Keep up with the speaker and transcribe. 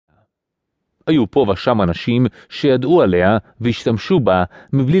היו פה ושם אנשים שידעו עליה והשתמשו בה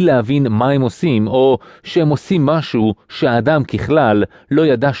מבלי להבין מה הם עושים, או שהם עושים משהו שהאדם ככלל לא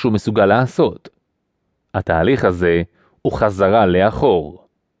ידע שהוא מסוגל לעשות. התהליך הזה הוא חזרה לאחור.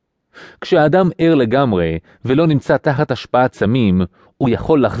 כשהאדם ער לגמרי ולא נמצא תחת השפעת סמים, הוא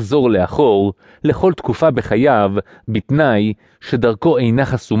יכול לחזור לאחור לכל תקופה בחייו, בתנאי שדרכו אינה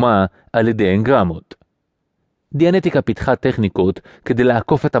חסומה על ידי אנגרמות. דיאנטיקה פיתחה טכניקות כדי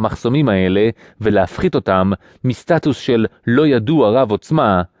לעקוף את המחסומים האלה ולהפחית אותם מסטטוס של לא ידוע רב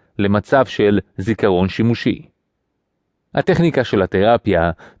עוצמה למצב של זיכרון שימושי. הטכניקה של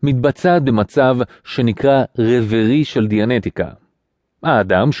התרפיה מתבצעת במצב שנקרא רברי של דיאנטיקה.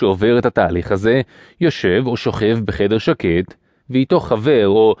 האדם שעובר את התהליך הזה יושב או שוכב בחדר שקט, ואיתו חבר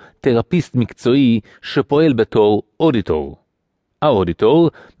או תרפיסט מקצועי שפועל בתור אודיטור. האודיטור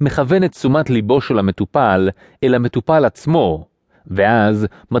מכוון את תשומת ליבו של המטופל אל המטופל עצמו, ואז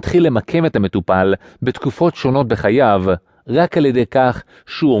מתחיל למקם את המטופל בתקופות שונות בחייו, רק על ידי כך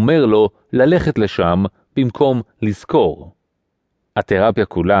שהוא אומר לו ללכת לשם במקום לזכור. התרפיה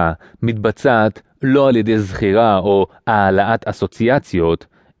כולה מתבצעת לא על ידי זכירה או העלאת אסוציאציות,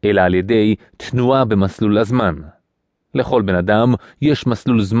 אלא על ידי תנועה במסלול הזמן. לכל בן אדם יש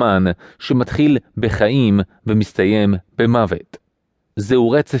מסלול זמן שמתחיל בחיים ומסתיים במוות.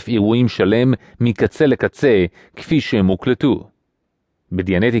 זהו רצף אירועים שלם מקצה לקצה כפי שהם הוקלטו.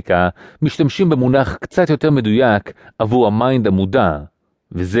 בדיאנטיקה משתמשים במונח קצת יותר מדויק עבור המיינד המודע,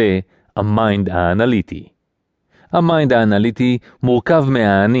 וזה המיינד האנליטי. המיינד האנליטי מורכב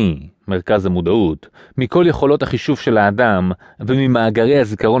מהאני, מרכז המודעות, מכל יכולות החישוב של האדם וממאגרי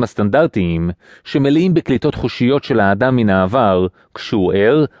הזיכרון הסטנדרטיים שמלאים בקליטות חושיות של האדם מן העבר כשהוא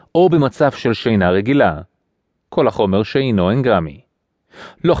ער או במצב של שינה רגילה. כל החומר שאינו אנגרמי.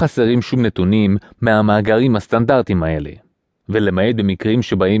 לא חסרים שום נתונים מהמאגרים הסטנדרטיים האלה. ולמעט במקרים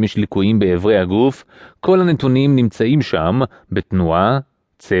שבהם יש ליקויים בעברי הגוף, כל הנתונים נמצאים שם בתנועה,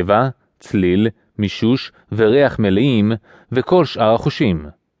 צבע, צליל, מישוש וריח מלאים וכל שאר החושים.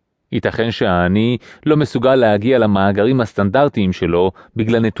 ייתכן שהאני לא מסוגל להגיע למאגרים הסטנדרטיים שלו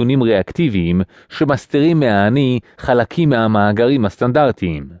בגלל נתונים ריאקטיביים שמסתירים מהאני חלקים מהמאגרים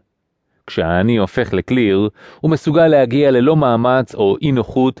הסטנדרטיים. כשהאני הופך לקליר, הוא מסוגל להגיע ללא מאמץ או אי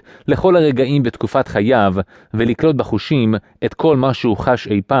נוחות לכל הרגעים בתקופת חייו ולקלוט בחושים את כל מה שהוא חש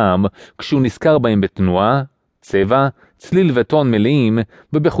אי פעם כשהוא נזכר בהם בתנועה, צבע, צליל וטון מלאים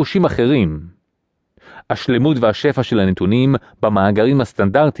ובחושים אחרים. השלמות והשפע של הנתונים במאגרים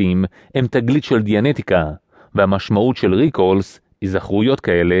הסטנדרטיים הם תגלית של דיאנטיקה, והמשמעות של ריקולס, היזכרויות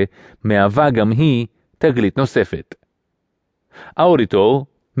כאלה, מהווה גם היא תגלית נוספת. האודיטור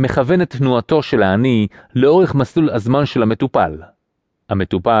מכוון את תנועתו של האני לאורך מסלול הזמן של המטופל.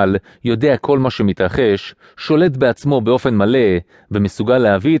 המטופל יודע כל מה שמתרחש, שולט בעצמו באופן מלא ומסוגל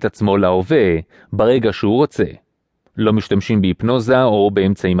להביא את עצמו להווה ברגע שהוא רוצה. לא משתמשים בהיפנוזה או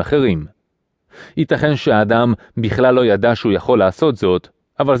באמצעים אחרים. ייתכן שהאדם בכלל לא ידע שהוא יכול לעשות זאת,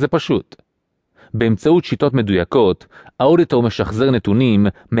 אבל זה פשוט. באמצעות שיטות מדויקות, האודיטור משחזר נתונים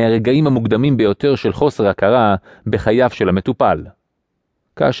מהרגעים המוקדמים ביותר של חוסר הכרה בחייו של המטופל.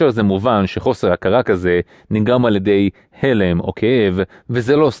 כאשר זה מובן שחוסר הכרה כזה נגרם על ידי הלם או כאב,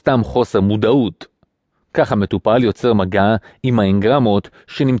 וזה לא סתם חוסר מודעות. כך המטופל יוצר מגע עם האנגרמות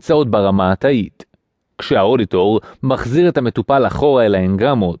שנמצאות ברמה התאית. כשהאודיטור מחזיר את המטופל אחורה אל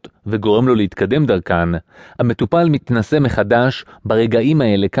האנגרמות וגורם לו להתקדם דרכן, המטופל מתנסה מחדש ברגעים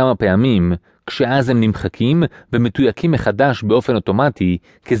האלה כמה פעמים, כשאז הם נמחקים ומתויקים מחדש באופן אוטומטי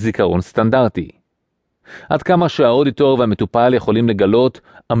כזיכרון סטנדרטי. עד כמה שהאודיטור והמטופל יכולים לגלות,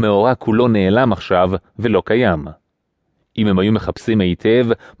 המאורע כולו נעלם עכשיו ולא קיים. אם הם היו מחפשים היטב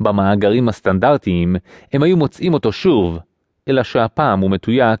במאגרים הסטנדרטיים, הם היו מוצאים אותו שוב, אלא שהפעם הוא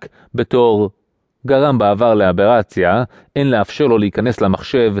מתויק בתור גרם בעבר לאברציה, אין לאפשר לו להיכנס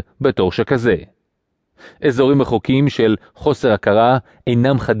למחשב בתור שכזה. אזורים רחוקים של חוסר הכרה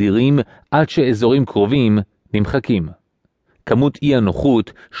אינם חדירים עד שאזורים קרובים נמחקים. כמות אי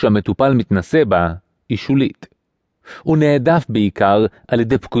הנוחות שהמטופל מתנסה בה היא שולית. הוא נעדף בעיקר על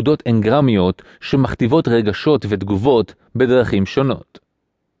ידי פקודות אנגרמיות שמכתיבות רגשות ותגובות בדרכים שונות.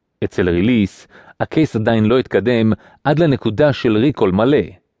 אצל ריליס, הקייס עדיין לא התקדם עד לנקודה של ריקול מלא.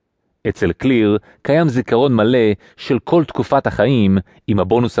 אצל קליר קיים זיכרון מלא של כל תקופת החיים עם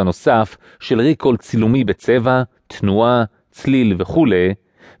הבונוס הנוסף של ריקול צילומי בצבע, תנועה, צליל וכו',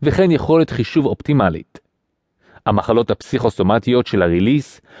 וכן יכולת חישוב אופטימלית. המחלות הפסיכוסומטיות של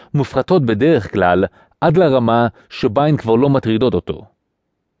הריליס מופחתות בדרך כלל עד לרמה שבה הן כבר לא מטרידות אותו.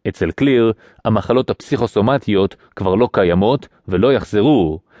 אצל קליר המחלות הפסיכוסומטיות כבר לא קיימות ולא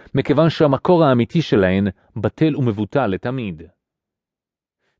יחזרו, מכיוון שהמקור האמיתי שלהן בטל ומבוטל לתמיד.